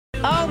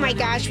my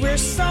gosh, we're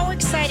so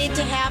excited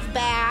to have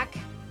back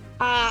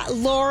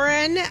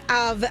Lauren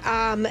of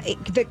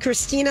the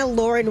Christina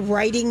Lauren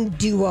writing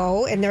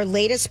duo, and their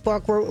latest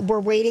book. We're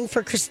waiting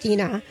for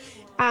Christina.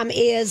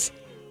 Is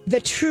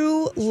The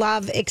True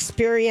Love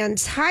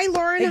Experience. Hi,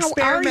 Lauren. How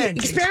are you?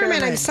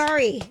 Experiment. I'm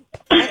sorry.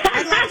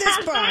 I love this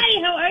book.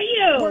 Hi. How are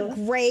you?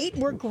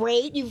 We're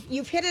great.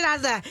 You've hit it out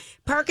of the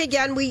park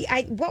again.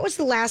 What was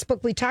the last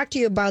book we talked to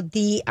you about?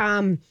 The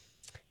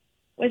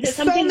Was it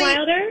Something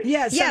Wilder?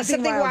 Yes,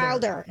 Something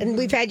Wilder. And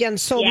we've had you on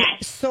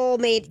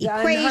Soulmate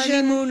Equation.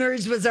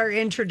 Honeymooners was our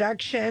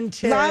introduction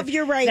to Love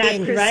Your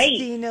Writing. That's right.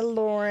 Christina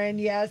Lauren.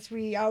 Yes,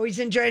 we always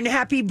enjoy. And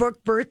happy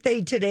book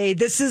birthday today.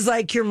 This is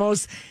like your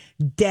most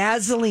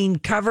dazzling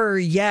cover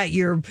yet.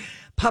 Your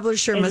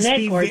publisher Isn't must it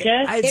be gorgeous?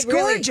 It's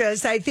really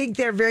gorgeous. I think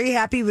they're very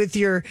happy with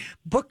your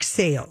book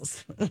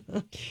sales.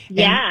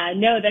 Yeah,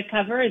 no, the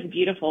cover is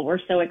beautiful.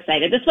 We're so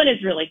excited. This one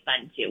is really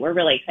fun too. We're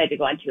really excited to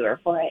go on tour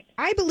for it.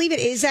 I believe it.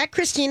 Is that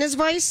Christina's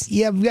voice?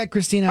 Yeah, we've got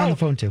Christina on the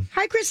phone too.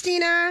 Hi,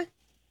 Christina.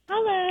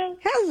 Hello.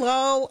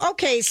 Hello.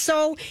 Okay,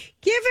 so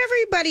give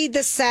everybody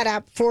the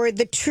setup for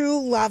the True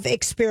Love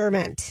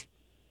Experiment.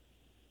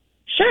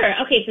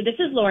 Sure. Okay, so this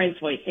is Lauren's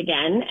voice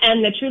again,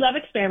 and the True Love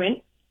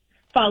Experiment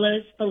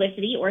follows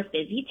Felicity, or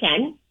Fizzy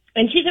 10,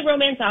 and she's a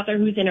romance author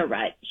who's in a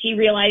rut. She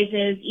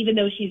realizes even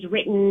though she's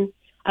written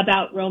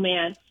about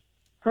romance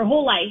her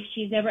whole life,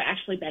 she's never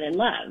actually been in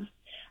love.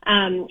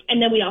 And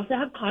then we also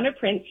have Connor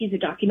Prince. He's a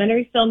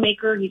documentary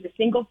filmmaker. He's a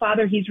single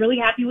father. He's really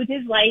happy with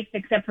his life,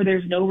 except for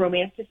there's no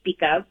romance to speak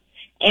of.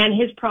 And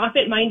his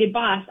profit-minded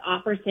boss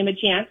offers him a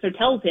chance, or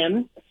tells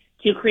him,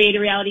 to create a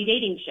reality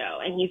dating show.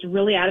 And he's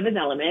really out of his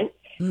element.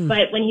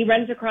 But when he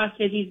runs across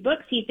Fizzy's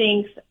books, he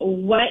thinks,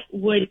 what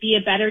would be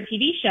a better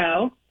TV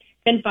show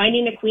than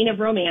finding the queen of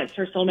romance,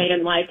 her soulmate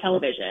in live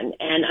television?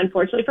 And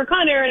unfortunately for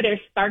Connor, there's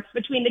sparks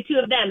between the two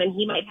of them, and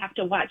he might have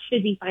to watch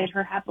Fizzy find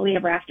her happily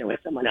ever after with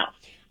someone else.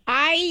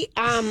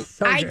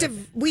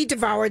 We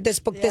devoured this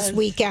book this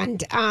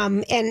weekend.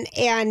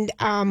 And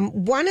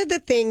one of the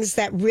things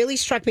that really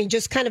struck me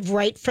just kind of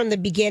right from the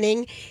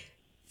beginning,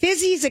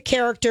 Fizzy's a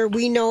character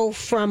we know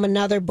from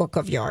another book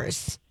of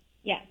yours.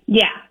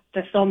 Yeah,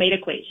 the soulmate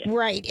equation.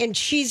 Right. And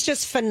she's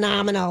just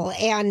phenomenal.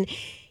 And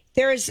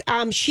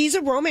she's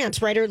a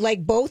romance writer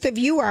like both of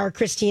you are,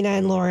 Christina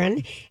and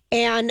Lauren.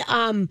 And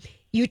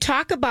you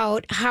talk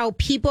about how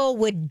people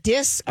would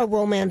diss a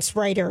romance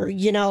writer,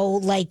 you're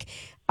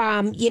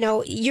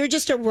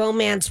just a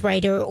romance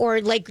writer,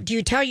 or like,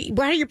 how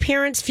do your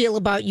parents feel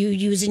about you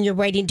using your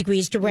writing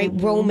degrees to write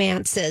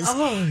romances?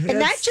 Oh,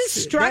 and that just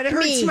struck me. That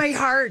hurts my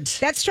heart.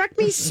 That struck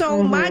me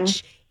so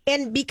much.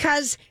 And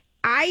because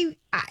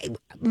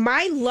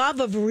my love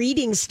of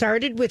reading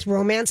started with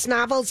romance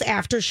novels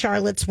after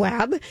Charlotte's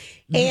Web,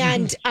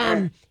 and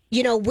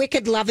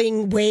Wicked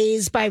Loving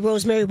Ways by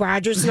Rosemary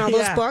Rogers and all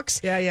those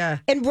books. Yeah.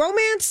 And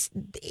romance,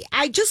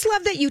 I just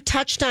love that you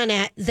touched on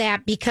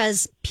that,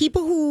 because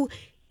people who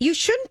you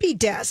shouldn't be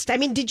dissed. I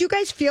mean, did you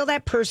guys feel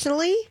that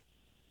personally?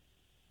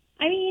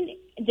 I mean,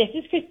 this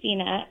is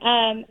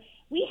Christina.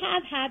 We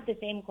have had the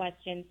same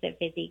questions that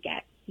Fizzy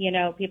gets.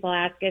 People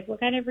ask us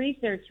what kind of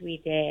research we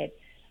did.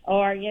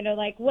 Or,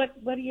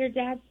 what do your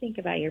dads think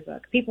about your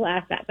book? People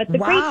ask that. But the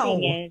great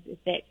thing is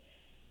that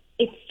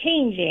it's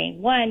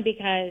changing. One,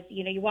 because,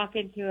 you walk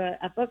into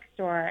a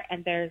bookstore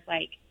and there's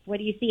what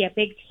do you see? A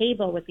big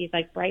table with these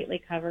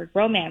brightly covered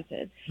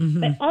romances.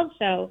 Mm-hmm. But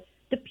also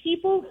the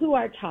people who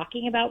are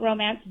talking about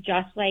romance,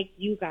 just like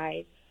you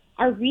guys,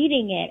 are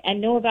reading it and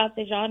know about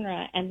the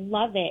genre and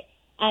love it.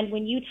 And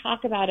when you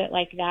talk about it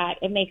like that,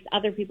 it makes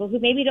other people who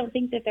maybe don't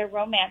think that they're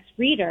romance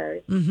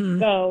readers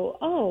go,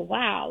 oh,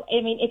 wow.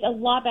 I mean, it's a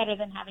lot better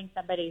than having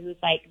somebody who's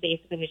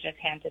basically was just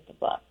handed the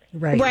book.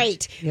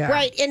 Right.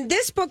 And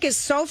this book is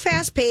so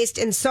fast paced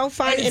and so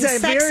fun and it's a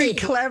sexy. very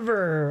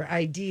clever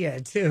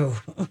idea, too.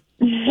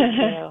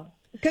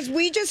 Because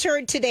we just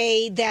heard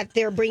today that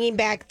they're bringing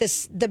back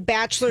the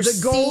Bachelor The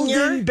Senior.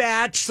 Golden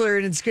Bachelor,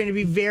 and it's going to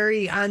be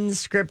very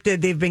unscripted.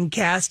 They've been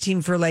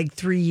casting for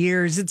 3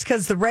 years. It's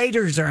because the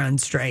writers are on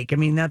strike. I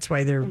mean, that's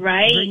why they're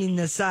bringing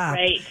this up.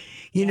 Right.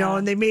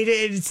 And they made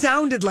it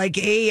sounded like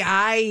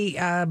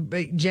AI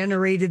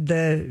generated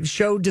the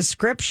show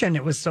description.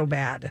 It was so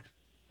bad.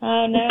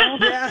 Oh, no.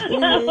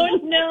 Oh,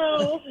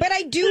 no. But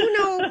I do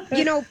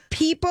know,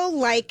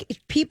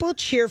 people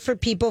cheer for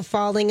people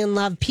falling in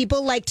love.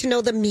 People like to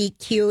know the meet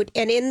cute.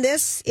 And in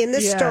this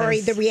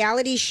story, the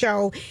reality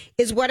show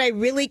is what I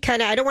really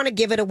I don't want to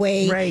give it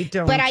away. Right,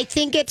 don't. But I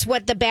think it's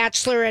what the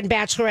Bachelor and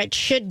Bachelorette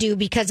should do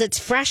because it's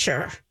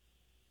fresher.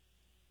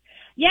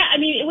 Yeah, I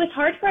mean, it was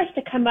hard for us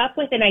to come up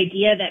with an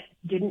idea that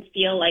didn't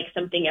feel like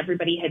something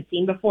everybody had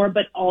seen before,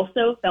 but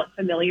also felt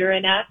familiar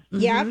enough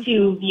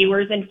to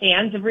viewers and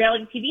fans of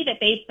reality TV that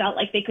they felt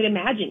like they could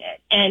imagine it.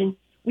 And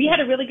we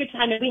had a really good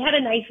time, and we had a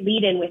nice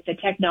lead-in with the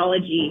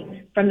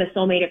technology from the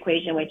soulmate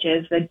equation, which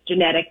is the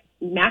genetic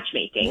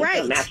matchmaking. Right.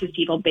 So it matches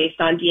people based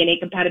on DNA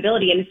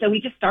compatibility. And so we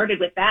just started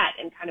with that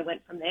and kind of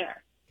went from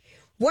there.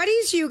 What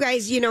is you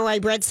guys, I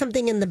read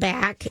something in the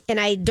back, and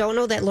I don't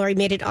know that Lori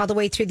made it all the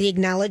way through the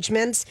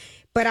acknowledgments,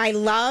 but I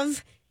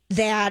love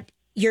that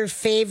your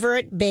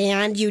favorite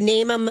band. You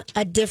name them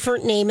a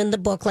different name in the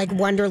book, like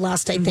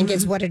Wonderlust, I think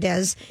is what it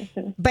is.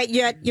 But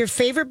yet, your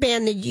favorite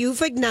band that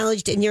you've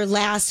acknowledged in your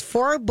last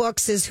 4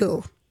 books is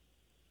who?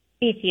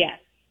 BTS.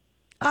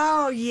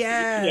 Oh,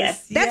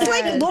 yes. That's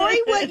like Lori.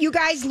 What you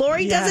guys?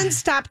 Lori Yeah. doesn't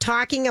stop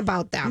talking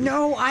about them.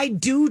 No, I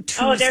do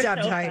too. Oh, they're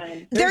stop so type.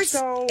 fun. They're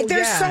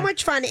so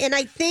much fun, and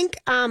I think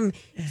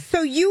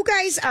so. You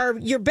guys are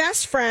your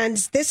best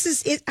friends. This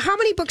is it. How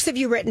many books have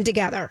you written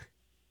together?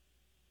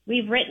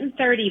 We've written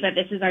 30, but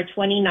this is our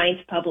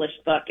 29th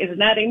published book. Isn't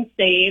that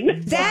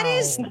insane? That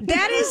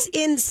is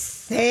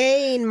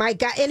insane, my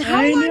God! And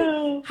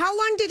how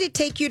long did it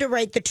take you to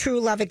write the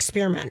True Love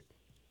Experiment?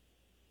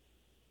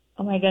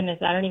 Oh my goodness,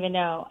 I don't even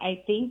know.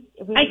 I think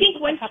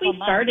once we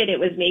started, it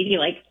was maybe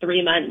like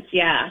 3 months.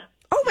 Yeah.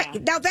 Oh my!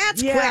 Now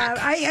that's quick.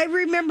 I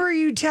remember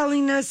you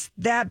telling us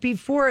that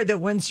before. That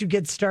once you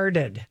get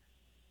started,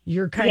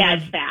 you're kind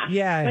of it's fast.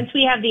 Yeah. Once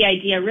we have the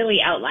idea really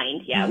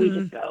outlined, we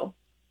just go.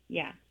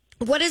 Yeah.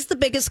 What is the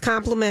biggest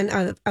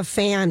compliment a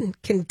fan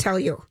can tell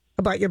you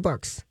about your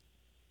books?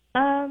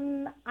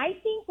 I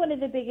think one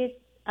of the biggest,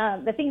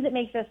 the things that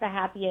makes us the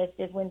happiest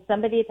is when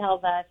somebody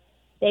tells us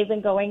they've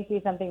been going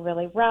through something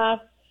really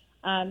rough,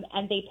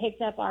 and they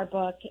picked up our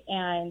book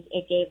and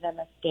it gave them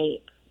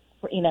escape,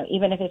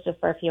 even if it's just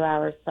for a few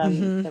hours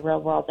from the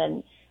real world,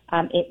 and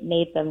it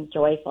made them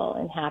joyful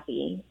and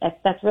happy.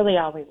 That's really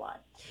all we want.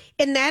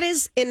 And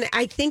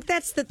I think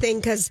that's the thing,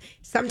 because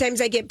sometimes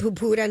I get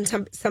poo-pooed on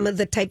some of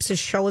the types of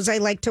shows I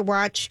like to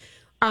watch.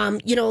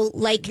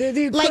 Like they're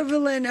the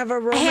equivalent of a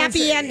romance,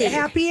 happy ending.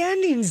 Happy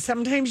endings.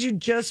 Sometimes you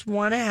just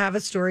want to have a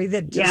story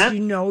that just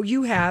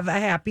you have a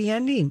happy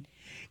ending.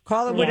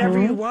 Call it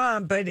whatever you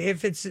want, but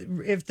if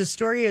the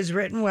story is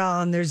written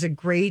well and there's a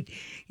great,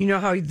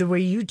 how the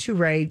way you two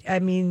write, I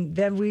mean,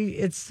 then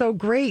it's so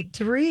great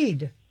to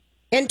read.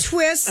 And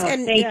twists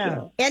and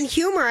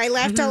humor. I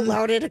laughed out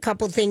loud at a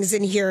couple things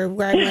in here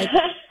where I'm like,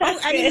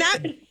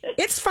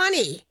 it's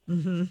funny.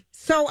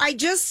 So I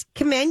just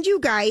commend you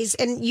guys.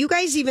 And you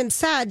guys even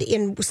said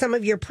in some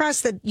of your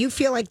press that you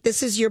feel like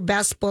this is your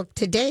best book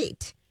to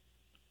date.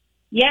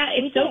 Yeah,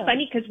 it's so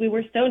funny because we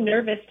were so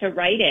nervous to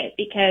write it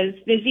because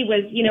Vizzy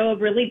was, a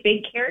really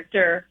big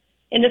character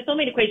in the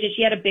soulmate equation.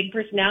 She had a big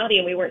personality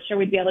and we weren't sure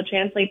we'd be able to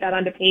translate that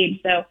onto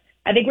page. So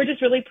I think we're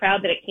just really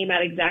proud that it came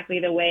out exactly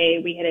the way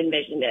we had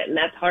envisioned it. And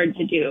that's hard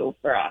to do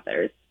for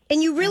authors.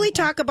 And you really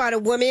talk about a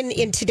woman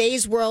in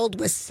today's world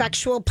with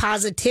sexual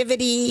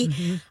positivity.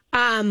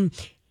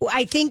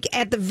 I think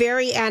at the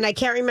very end, I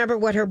can't remember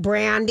what her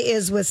brand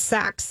is with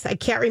sex. I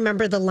can't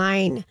remember the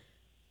line.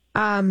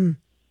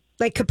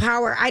 Like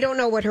Kapower, I don't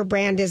know what her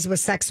brand is with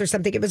sex or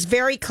something. It was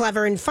very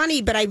clever and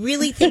funny, but I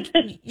really think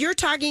you're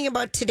talking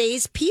about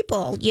today's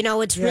people.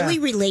 It's really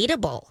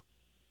relatable.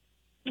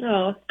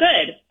 Oh,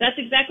 good. That's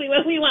exactly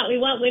what we want. We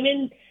want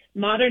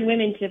modern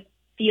women to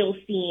feel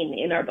seen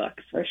in our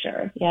books for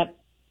sure. Yep.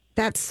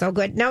 That's so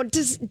good. Now,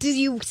 do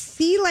you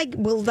see,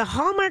 will the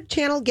Hallmark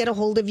Channel get a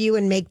hold of you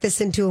and make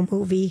this into a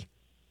movie?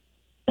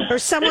 Or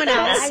someone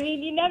else? I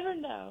mean, you never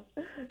know.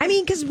 I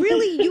mean, because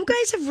really, you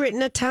guys have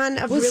written a ton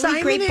of really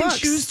Simon great books.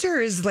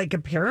 Schuster is like a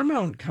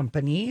Paramount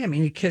company. I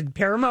mean, it could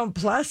Paramount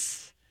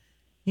Plus,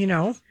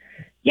 Yeah.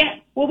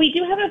 Well, we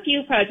do have a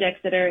few projects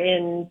that are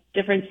in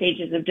different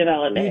stages of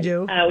development. You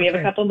do? We have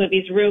a couple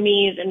movies,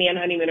 Roomies and The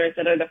Unhoneymooners,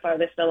 that are the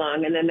farthest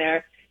along. And then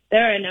there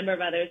are a number of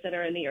others that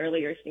are in the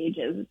earlier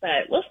stages.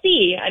 But we'll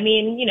see. I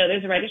mean,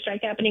 there's a writer's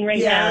strike happening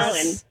right now.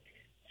 And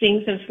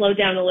things have slowed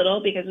down a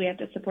little because we have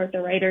to support the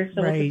writers.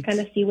 So we'll just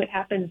kind of see what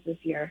happens this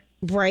year.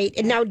 Right.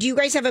 And now, do you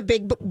guys have a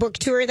big book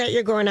tour that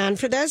you're going on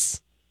for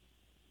this?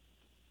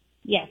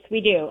 Yes, we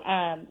do.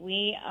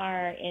 We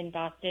are in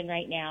Boston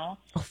right now.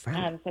 Oh,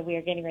 fun. So we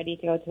are getting ready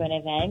to go to an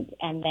event,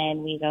 and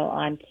then we go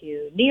on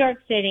to New York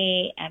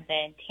City, and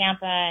then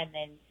Tampa, and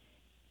then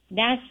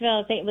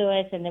Nashville, St.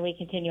 Louis, and then we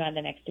continue on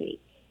the next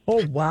week.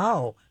 Oh,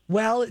 wow.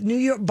 Well,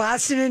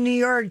 Boston and New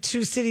York,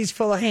 2 cities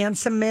full of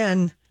handsome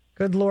men.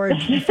 Good Lord.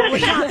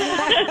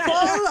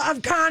 Full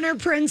of Connor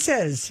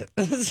princes.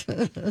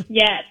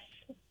 Yes.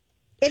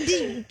 And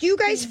do you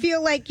guys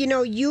feel like,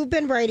 you've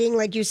been writing,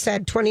 like you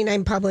said,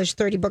 29 published,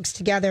 30 books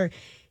together.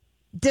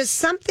 Does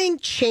something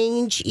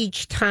change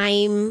each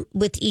time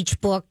with each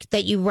book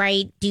that you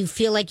write? Do you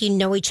feel like you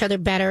know each other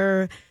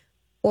better,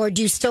 or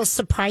do you still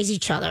surprise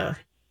each other?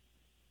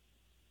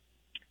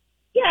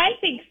 Yeah, I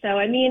think so.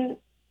 I mean,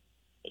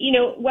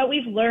 what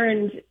we've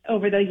learned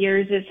over the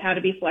years is how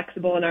to be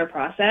flexible in our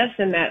process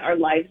and that our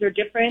lives are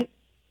different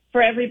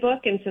for every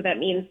book. And so that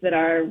means that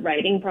our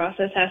writing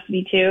process has to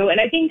be too.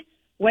 And I think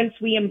once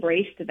we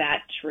embraced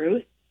that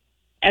truth,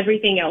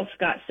 everything else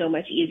got so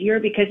much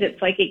easier because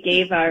it's like it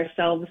gave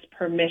ourselves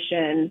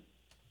permission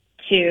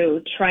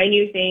to try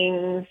new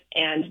things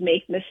and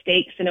make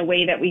mistakes in a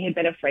way that we had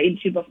been afraid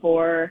to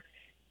before.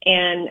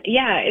 And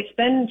yeah, it's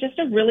been just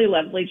a really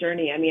lovely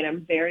journey. I mean,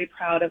 I'm very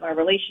proud of our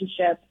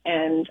relationship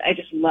and I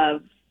just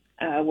love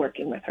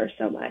working with her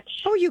so much.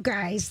 Oh, you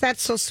guys,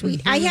 that's so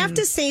sweet. I have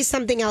to say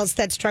something else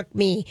that struck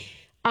me.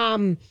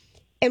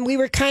 and we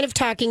were kind of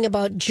talking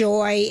about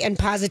joy and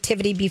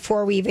positivity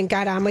before we even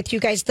got on with you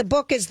guys. The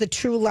book is The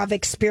True Love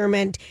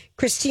Experiment,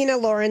 Christina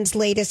Lauren's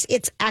latest.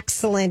 It's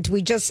excellent.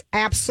 We just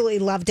absolutely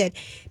loved it.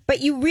 But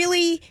you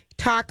really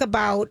talk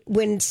about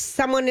when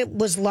someone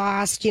was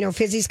lost,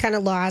 Fizzy's kind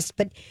of lost,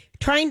 but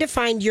trying to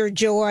find your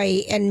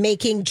joy and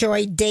making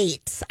joy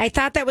dates. I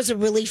thought that was a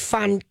really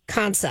fun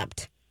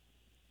concept.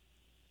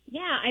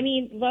 Yeah, I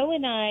mean, Lo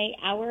and I,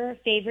 our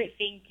favorite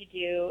thing to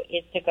do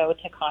is to go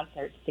to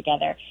concerts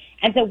together.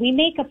 And so we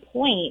make a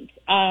point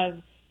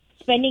of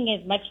spending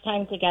as much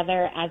time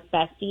together as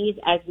besties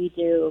as we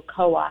do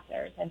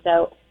co-authors. And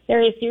so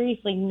there is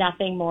seriously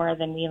nothing more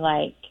than we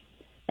like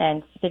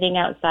than sitting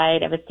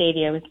outside of a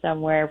stadium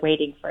somewhere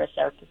waiting for a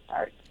show to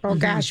start. Oh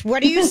gosh,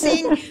 what are you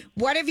seeing?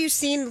 What have you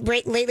seen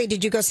lately?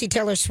 Did you go see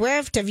Taylor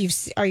Swift? Are you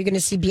going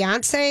to see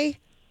Beyonce?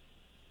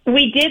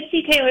 We did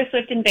see Taylor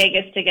Swift in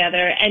Vegas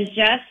together, and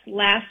just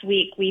last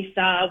week we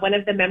saw one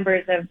of the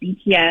members of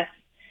BTS,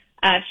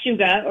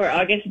 Suga, or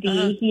August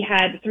D. He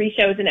had 3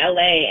 shows in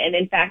LA, and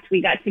in fact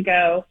we got to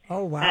go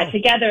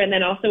together, and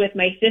then also with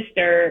my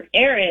sister,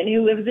 Erin,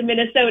 who lives in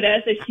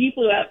Minnesota, so she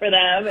flew out for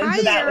them, and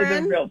so that was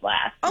a real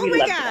blast. Oh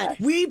my God.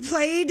 We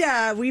played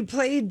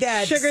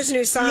that. Sugar's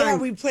new song. Yeah,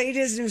 we played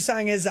his new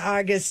song as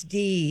August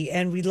D,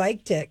 and we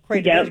liked it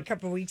quite a bit a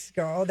couple of weeks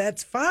ago. Oh,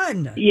 that's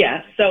fun.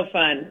 Yeah, so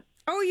fun.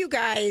 Oh, you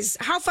guys,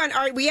 how fun.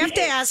 All right, we have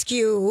to ask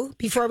you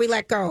before we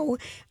let go,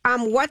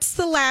 what's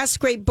the last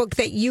great book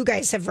that you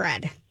guys have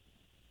read?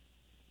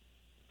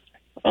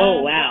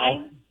 Oh,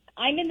 wow.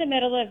 I'm in the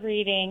middle of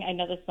reading I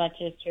Know This Much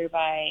Is True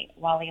by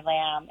Wally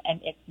Lamb, and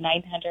it's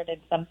 900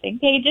 and something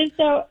pages,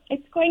 so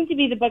it's going to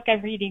be the book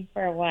I'm reading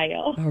for a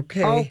while.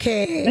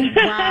 Okay.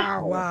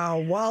 Wow. Wow.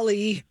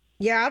 Wally.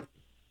 Yep.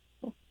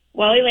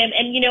 Wally Lamb.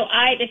 And,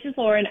 this is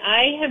Lauren.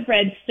 I have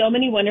read so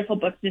many wonderful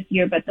books this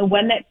year, but the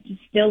one that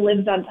just still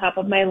lives on top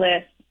of my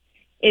list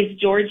is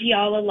Georgie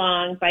All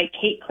Along by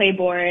Kate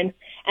Claiborne.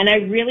 And I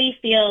really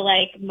feel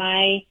like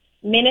my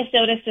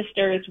Minnesota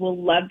sisters will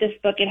love this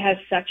book. It has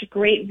such a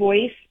great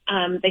voice.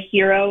 The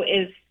hero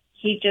is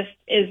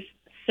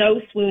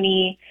so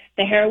swoony.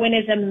 The heroine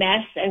is a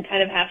mess and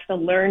kind of has to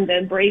learn to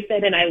embrace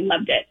it, and I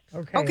loved it.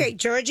 Okay,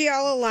 Georgie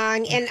All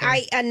Along. And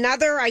I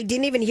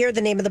didn't even hear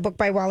the name of the book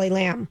by Wally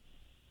Lamb.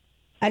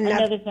 I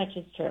Know This Much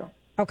Is True.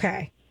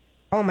 Okay.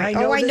 Oh, my.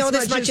 I know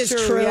this much is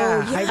true.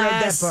 Yeah,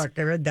 Yes. I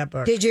read that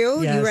book. Did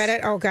you? Yes. You read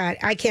it? Oh, God.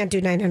 I can't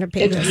do 900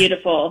 pages. It's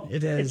beautiful.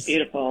 It is. It's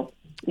beautiful.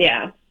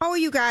 Yeah. Oh,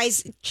 you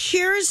guys.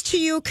 Cheers to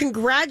you.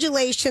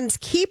 Congratulations.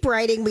 Keep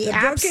writing. The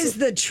book is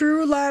The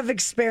True Love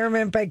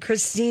Experiment by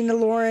Christina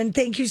Lauren.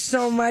 Thank you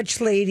so much,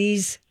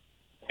 ladies.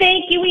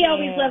 Thank you. We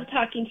always love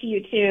talking to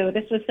you, too.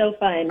 This was so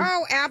fun.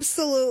 Oh,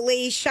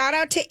 absolutely. Shout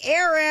out to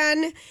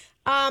Erin.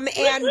 And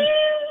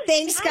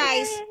thanks,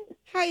 guys.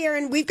 Hi,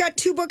 Erin. We've got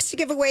 2 books to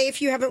give away.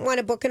 If you haven't won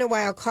a book in a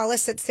while, call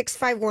us at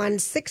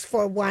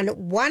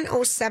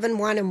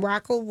 651-641-1071, and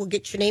Rocco will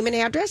get your name and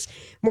address.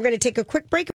 We're going to take a quick break.